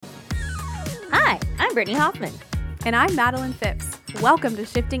Hi, I'm Brittany Hoffman. And I'm Madeline Phipps. Welcome to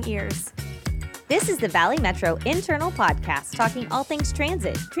Shifting Ears. This is the Valley Metro internal podcast talking all things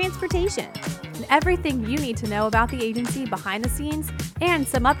transit, transportation, and everything you need to know about the agency behind the scenes and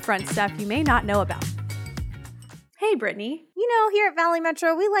some upfront stuff you may not know about. Hey, Brittany. You know, here at Valley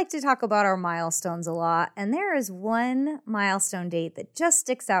Metro, we like to talk about our milestones a lot, and there is one milestone date that just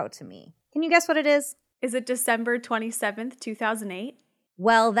sticks out to me. Can you guess what it is? Is it December 27th, 2008?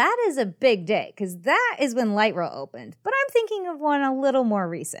 Well, that is a big day, because that is when Light Rail opened, but I'm thinking of one a little more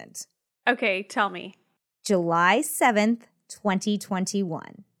recent. Okay, tell me. July 7th, 2021.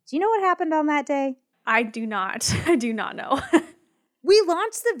 Do you know what happened on that day? I do not. I do not know. We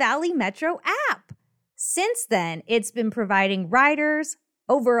launched the Valley Metro app. Since then, it's been providing riders,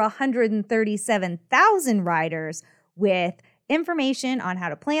 over 137,000 riders, with information on how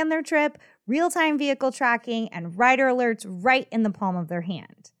to plan their trip, real-time vehicle tracking, and rider alerts right in the palm of their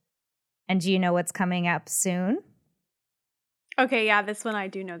hand. And do you know what's coming up soon? Okay, yeah, this one I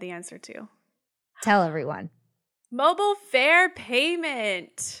do know the answer to. Tell everyone. Mobile fare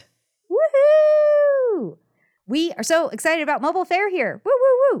payment. Woohoo! We are so excited about mobile fare here. Woo,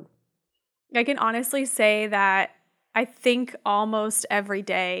 woo, woo. I can honestly say that I think almost every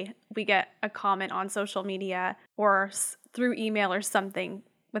day we get a comment on social media or through email or something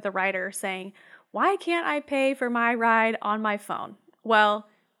with a rider saying, why can't I pay for my ride on my phone? Well,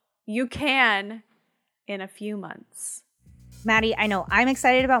 you can in a few months. Maddie, I know I'm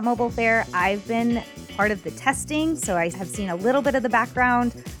excited about mobile fare. I've been part of the testing, so I have seen a little bit of the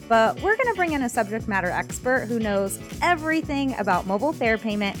background, but we're going to bring in a subject matter expert who knows everything about mobile fare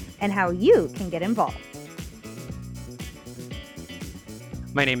payment and how you can get involved.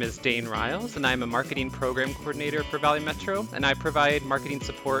 My name is Dane Riles, and I'm a marketing program coordinator for Valley Metro, and I provide marketing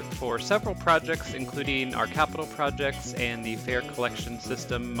support for several projects, including our capital projects and the fare collection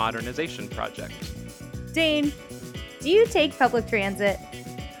system modernization project. Dane, do you take public transit?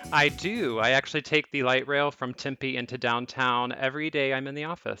 I do. I actually take the light rail from Tempe into downtown every day I'm in the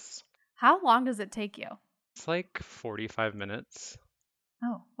office. How long does it take you? It's like 45 minutes.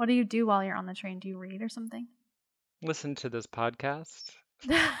 Oh, what do you do while you're on the train? Do you read or something? Listen to this podcast.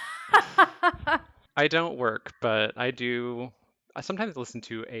 I don't work, but I sometimes listen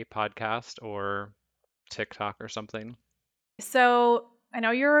to a podcast or TikTok or something. So I know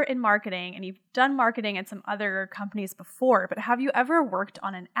you're in marketing and you've done marketing at some other companies before, but have you ever worked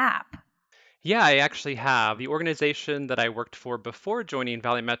on an app? Yeah, I actually have. The organization that I worked for before joining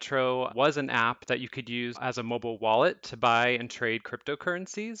Valley Metro was an app that you could use as a mobile wallet to buy and trade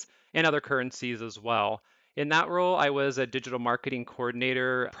cryptocurrencies and other currencies as well. In that role, I was a digital marketing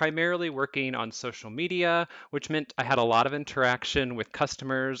coordinator, primarily working on social media, which meant I had a lot of interaction with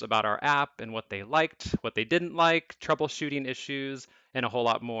customers about our app and what they liked, what they didn't like, troubleshooting issues, and a whole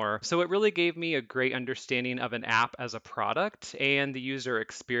lot more. So it really gave me a great understanding of an app as a product and the user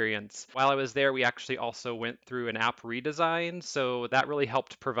experience. While I was there, we actually also went through an app redesign, so that really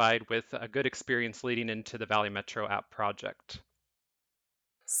helped provide with a good experience leading into the Valley Metro app project.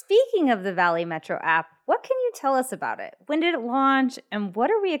 Speaking of the Valley Metro app, what can you tell us about it? When did it launch, and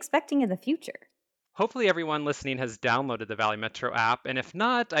what are we expecting in the future? Hopefully everyone listening has downloaded the Valley Metro app, and if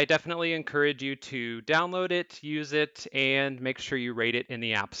not, I definitely encourage you to download it, use it, and make sure you rate it in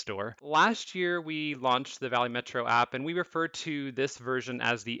the App Store. Last year, we launched the Valley Metro app, and we refer to this version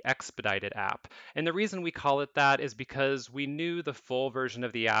as the Expedited app. And the reason we call it that is because we knew the full version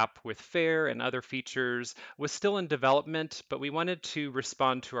of the app with fare and other features was still in development, but we wanted to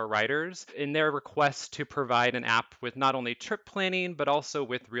respond to our riders in their request to provide an app with not only trip planning, but also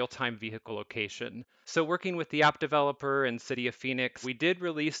with real-time vehicle location. So working with the app developer and City of Phoenix, we did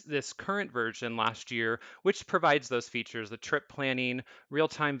release this current version last year, which provides those features, the trip planning,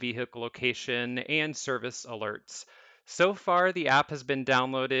 real-time vehicle location, and service alerts. So far, the app has been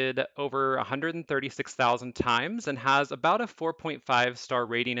downloaded over 136,000 times and has about a 4.5 star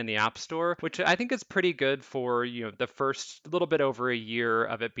rating in the App Store, which I think is pretty good for, the first little bit over a year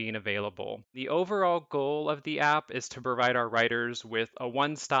of it being available. The overall goal of the app is to provide our riders with a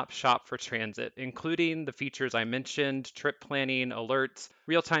one-stop shop for transit, including the features I mentioned, trip planning, alerts,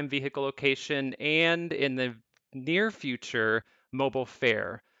 real-time vehicle location, and in the near future, mobile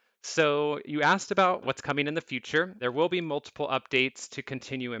fare. So you asked about what's coming in the future. There will be multiple updates to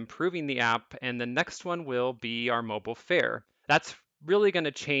continue improving the app, and the next one will be our mobile fare. That's really going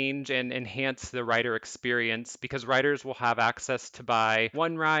to change and enhance the rider experience because riders will have access to buy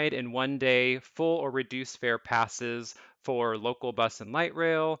one ride in one day, full or reduced fare passes for local bus and light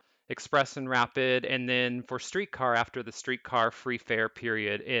rail, Express and Rapid, and then for Streetcar after the Streetcar free fare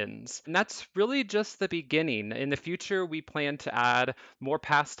period ends. And that's really just the beginning. In the future, we plan to add more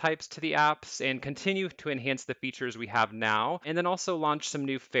pass types to the apps and continue to enhance the features we have now, and then also launch some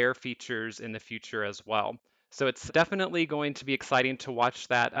new fare features in the future as well. So it's definitely going to be exciting to watch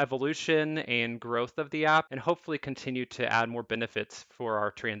that evolution and growth of the app and hopefully continue to add more benefits for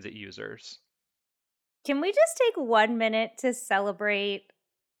our transit users. Can we just take 1 minute to celebrate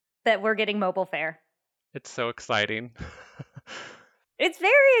that we're getting mobile fare? It's so exciting. It's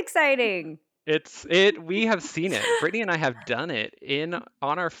very exciting. We have seen it. Brittany and I have done it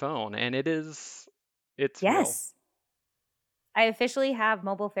on our phone, and it's real. Yes. I officially have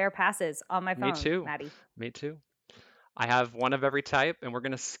mobile fare passes on my phone, Me too. Maddie. Me too. I have one of every type, and we're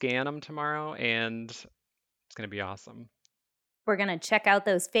going to scan them tomorrow, and it's going to be awesome. We're going to check out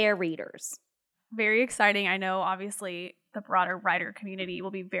those fare readers. Very exciting. I know, obviously, the broader rider community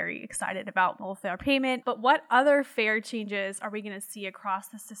will be very excited about mobile fare payment. But what other fare changes are we going to see across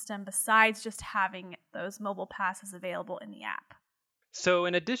the system besides just having those mobile passes available in the app? So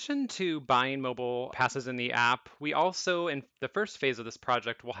in addition to buying mobile passes in the app, we also, in the first phase of this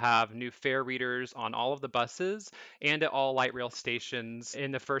project, will have new fare readers on all of the buses and at all light rail stations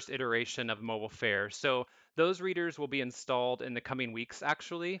in the first iteration of mobile fare. So those readers will be installed in the coming weeks,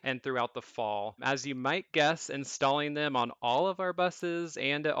 actually, and throughout the fall. As you might guess, installing them on all of our buses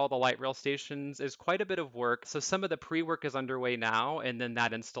and at all the light rail stations is quite a bit of work. So some of the pre-work is underway now, and then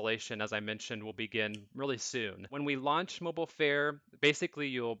that installation, as I mentioned, will begin really soon. When we launch mobile fare, basically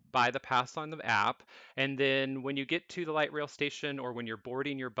you'll buy the pass on the app, and then when you get to the light rail station or when you're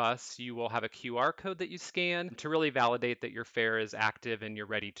boarding your bus, you will have a QR code that you scan to really validate that your fare is active and you're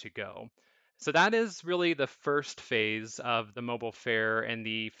ready to go. So that is really the first phase of the mobile fare and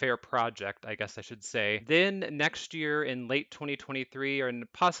the fare project, I guess I should say. Then next year in late 2023 or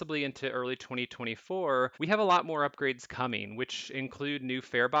possibly into early 2024, we have a lot more upgrades coming, which include new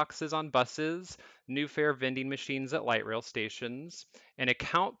fare boxes on buses, new fare vending machines at light rail stations, an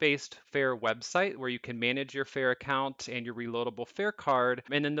account-based fare website where you can manage your fare account and your reloadable fare card,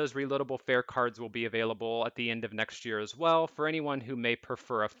 and then those reloadable fare cards will be available at the end of next year as well for anyone who may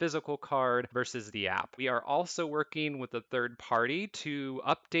prefer a physical card versus the app. We are also working with a third party to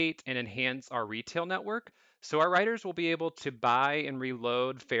update and enhance our retail network. So our riders will be able to buy and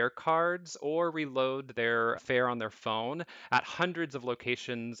reload fare cards or reload their fare on their phone at hundreds of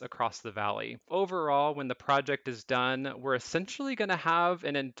locations across the valley. Overall, when the project is done, we're essentially going to have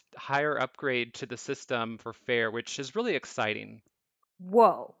an entire upgrade to the system for fare, which is really exciting.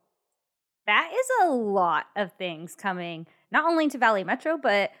 Whoa. That is a lot of things coming, not only to Valley Metro,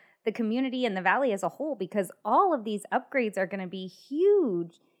 but the community and the Valley as a whole, because all of these upgrades are going to be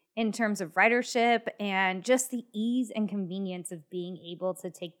huge in terms of ridership and just the ease and convenience of being able to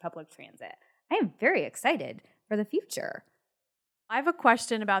take public transit. I am very excited for the future. I have a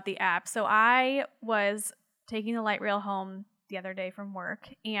question about the app. So I was taking the light rail home the other day from work,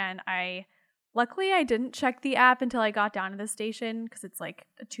 and luckily I didn't check the app until I got down to the station because it's like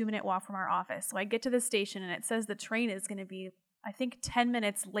a 2-minute walk from our office. So I get to the station and it says the train is going to be, I think, 10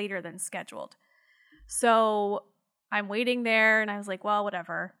 minutes later than scheduled. So I'm waiting there and I was like, well,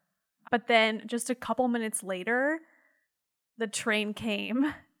 whatever. But then just a couple minutes later, the train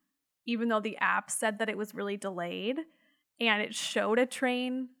came, even though the app said that it was really delayed. And it showed a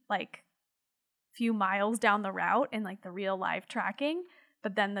train like a few miles down the route in like the real live tracking.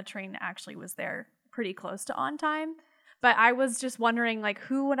 But then the train actually was there pretty close to on time. But I was just wondering, like,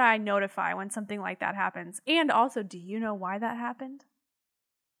 who would I notify when something like that happens? And also, do you know why that happened?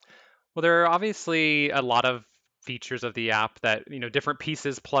 Well, there are obviously a lot of features of the app that, different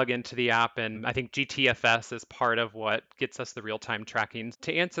pieces plug into the app. And I think GTFS is part of what gets us the real-time tracking.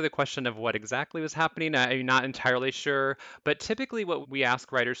 To answer the question of what exactly was happening, I'm not entirely sure. But typically what we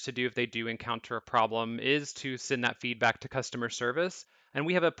ask riders to do if they do encounter a problem is to send that feedback to customer service. And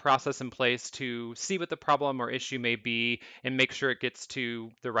we have a process in place to see what the problem or issue may be and make sure it gets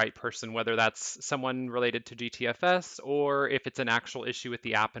to the right person, whether that's someone related to GTFS or if it's an actual issue with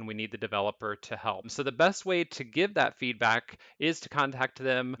the app and we need the developer to help. So the best way to give that feedback is to contact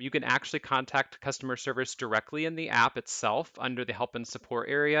them. You can actually contact customer service directly in the app itself under the help and support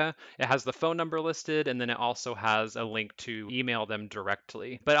area. It has the phone number listed, and then it also has a link to email them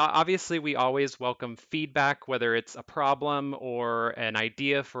directly. But obviously, we always welcome feedback, whether it's a problem or an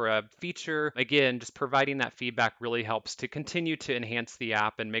idea for a feature. Again, just providing that feedback really helps to continue to enhance the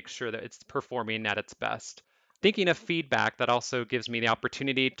app and make sure that it's performing at its best. Thinking of feedback, that also gives me the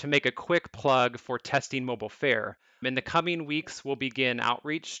opportunity to make a quick plug for testing mobile fare. In the coming weeks, we'll begin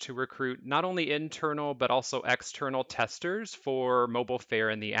outreach to recruit not only internal but also external testers for mobile fair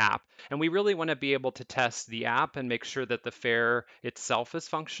and the app. And we really want to be able to test the app and make sure that the fair itself is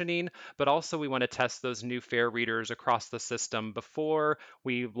functioning, but also we want to test those new fair readers across the system before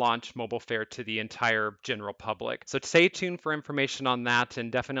we launch mobile fair to the entire general public. So stay tuned for information on that,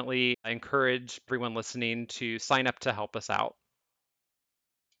 and definitely encourage everyone listening to sign up to help us out.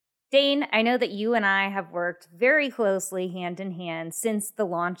 Dane, I know that you and I have worked very closely hand in hand since the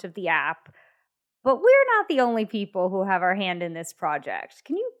launch of the app, but we're not the only people who have our hand in this project.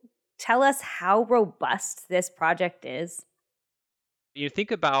 Can you tell us how robust this project is? You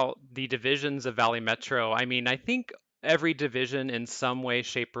think about the divisions of Valley Metro. I mean, I think every division in some way,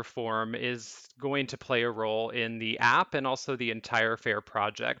 shape, or form is going to play a role in the app and also the entire fair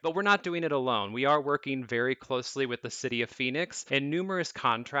project. But we're not doing it alone. We are working very closely with the city of Phoenix and numerous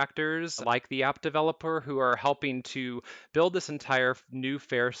contractors like the app developer who are helping to build this entire new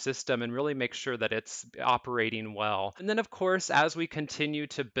fair system and really make sure that it's operating well. And then, of course, as we continue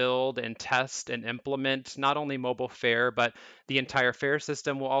to build and test and implement not only mobile fair, but the entire fair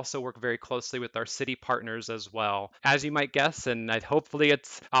system, will also work very closely with our city partners as well. As you might guess, and hopefully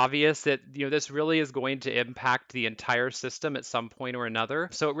it's obvious that this really is going to impact the entire system at some point or another.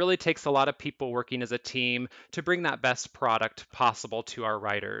 So it really takes a lot of people working as a team to bring that best product possible to our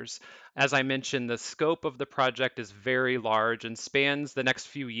writers. As I mentioned, the scope of the project is very large and spans the next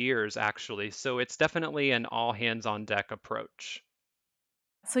few years, actually. So it's definitely an all hands on deck approach.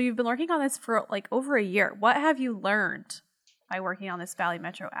 So you've been working on this for like over a year. What have you learned by working on this Valley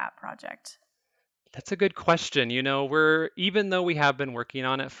Metro app project? That's a good question. Even though we have been working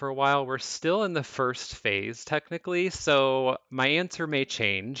on it for a while, we're still in the first phase technically. So my answer may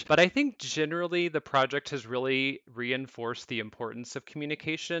change. But I think generally the project has really reinforced the importance of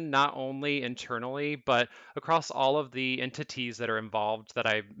communication, not only internally, but across all of the entities that are involved that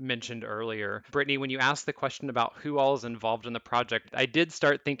I mentioned earlier. Brittany, when you asked the question about who all is involved in the project, I did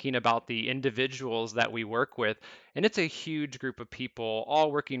start thinking about the individuals that we work with. And it's a huge group of people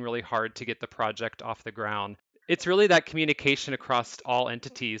all working really hard to get the project off the ground. It's really that communication across all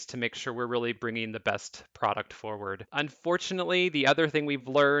entities to make sure we're really bringing the best product forward. Unfortunately, the other thing we've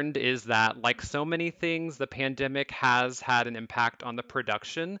learned is that, like so many things, the pandemic has had an impact on the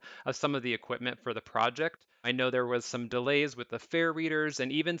production of some of the equipment for the project. I know there was some delays with the fair readers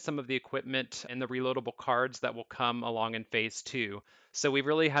and even some of the equipment and the reloadable cards that will come along in phase 2. So we've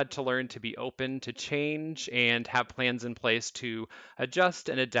really had to learn to be open to change and have plans in place to adjust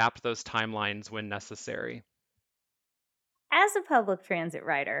and adapt those timelines when necessary. As a public transit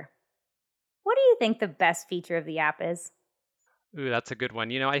rider, what do you think the best feature of the app is? Ooh, that's a good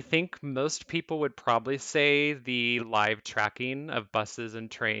one. I think most people would probably say the live tracking of buses and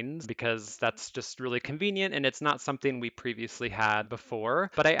trains because that's just really convenient and it's not something we previously had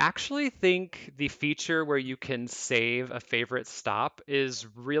before. But I actually think the feature where you can save a favorite stop is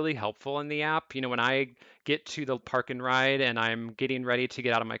really helpful in the app. When I get to the park and ride and I'm getting ready to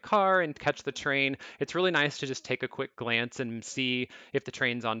get out of my car and catch the train, it's really nice to just take a quick glance and see if the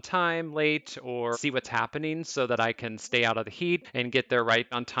train's on time, late, or see what's happening so that I can stay out of the heat and get there right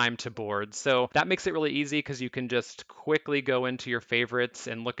on time to board. So that makes it really easy because you can just quickly go into your favorites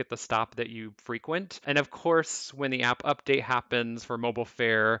and look at the stop that you frequent. And of course, when the app update happens for mobile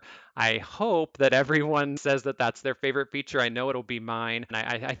fair, I hope that everyone says that that's their favorite feature. I know it'll be mine. And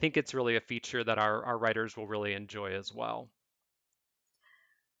I think it's really a feature that our writers will really enjoy as well.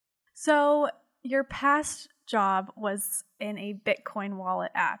 So your past job was in a Bitcoin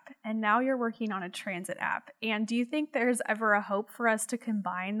wallet app, and now you're working on a transit app. And do you think there's ever a hope for us to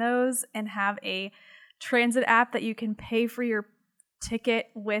combine those and have a transit app that you can pay for your ticket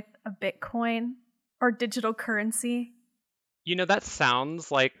with a Bitcoin or digital currency? That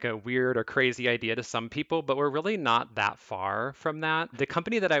sounds like a weird or crazy idea to some people, but we're really not that far from that. The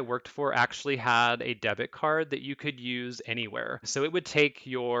company that I worked for actually had a debit card that you could use anywhere. So it would take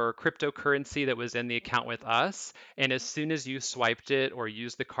your cryptocurrency that was in the account with us, and as soon as you swiped it or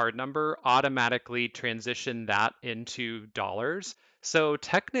used the card number, automatically transition that into dollars. So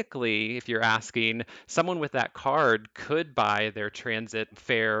technically, if you're asking, someone with that card could buy their transit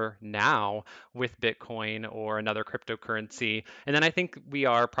fare now with Bitcoin or another cryptocurrency. And then I think we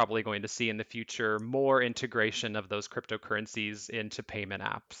are probably going to see in the future more integration of those cryptocurrencies into payment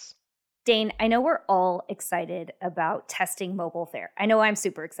apps. Dane, I know we're all excited about testing mobile fare. I know I'm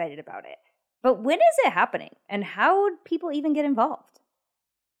super excited about it. But when is it happening? And how would people even get involved?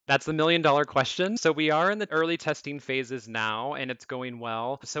 That's the million-dollar question. So we are in the early testing phases now, and it's going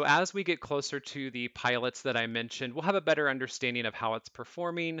well. So as we get closer to the pilots that I mentioned, we'll have a better understanding of how it's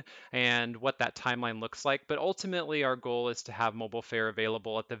performing and what that timeline looks like. But ultimately, our goal is to have Mobile Fair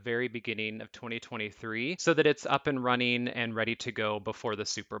available at the very beginning of 2023 so that it's up and running and ready to go before the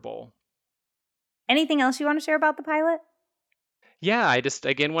Super Bowl. Anything else you want to share about the pilot? Yeah, I just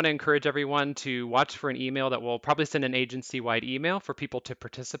again want to encourage everyone to watch for an email that will probably send an agency-wide email for people to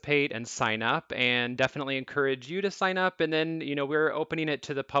participate and sign up, and definitely encourage you to sign up. And then, we're opening it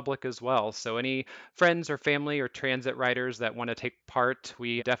to the public as well. So any friends or family or transit riders that want to take part,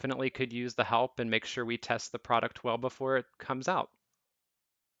 we definitely could use the help and make sure we test the product well before it comes out.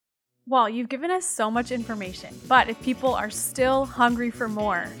 Well, you've given us so much information, but if people are still hungry for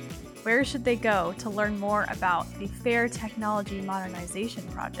more, where should they go to learn more about the Fair Technology Modernization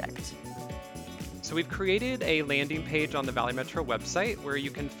Project? So we've created a landing page on the Valley Metro website where you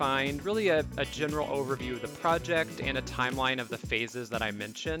can find really a general overview of the project and a timeline of the phases that I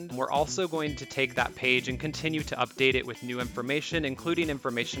mentioned. We're also going to take that page and continue to update it with new information, including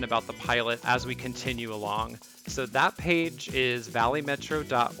information about the pilot as we continue along. So that page is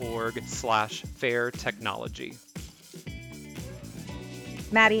valleymetro.org/fairtechnology.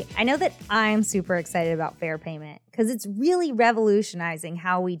 Maddie, I know that I'm super excited about Fair Payment because it's really revolutionizing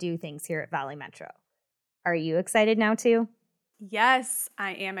how we do things here at Valley Metro. Are you excited now too? Yes,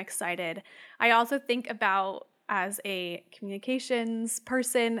 I am excited. I also think about, as a communications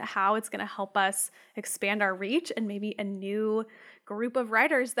person, how it's going to help us expand our reach and maybe a new group of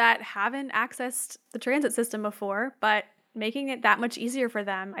riders that haven't accessed the transit system before, but making it that much easier for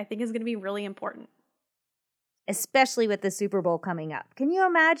them, I think is going to be really important. Especially with the Super Bowl coming up. Can you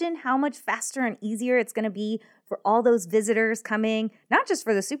imagine how much faster and easier it's going to be for all those visitors coming, not just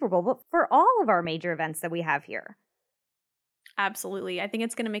for the Super Bowl, but for all of our major events that we have here? Absolutely. I think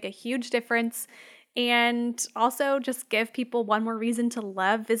it's going to make a huge difference and also just give people one more reason to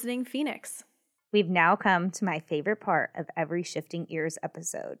love visiting Phoenix. We've now come to my favorite part of every Shifting Ears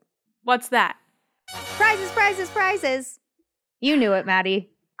episode. What's that? Prizes, prizes, prizes. You knew it, Maddie.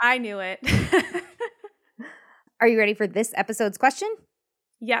 I knew it. Are you ready for this episode's question?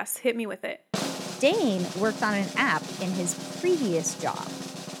 Yes, hit me with it. Dane worked on an app in his previous job.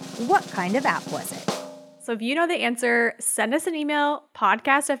 What kind of app was it? So if you know the answer, send us an email,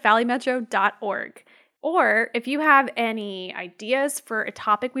 podcast@valleymetro.org. Or if you have any ideas for a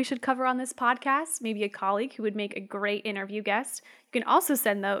topic we should cover on this podcast, maybe a colleague who would make a great interview guest, you can also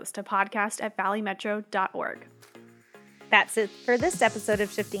send those to podcast@valleymetro.org. That's it for this episode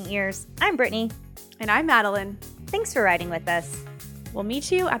of Shifting Ears. I'm Brittany. And I'm Madeline. Thanks for riding with us. We'll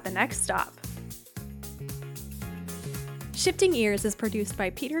meet you at the next stop. Shifting Ears is produced by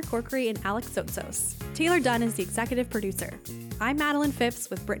Peter Corkery and Alex Sotzos. Taylor Dunn is the executive producer. I'm Madeline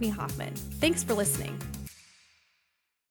Phipps with Brittany Hoffman. Thanks for listening.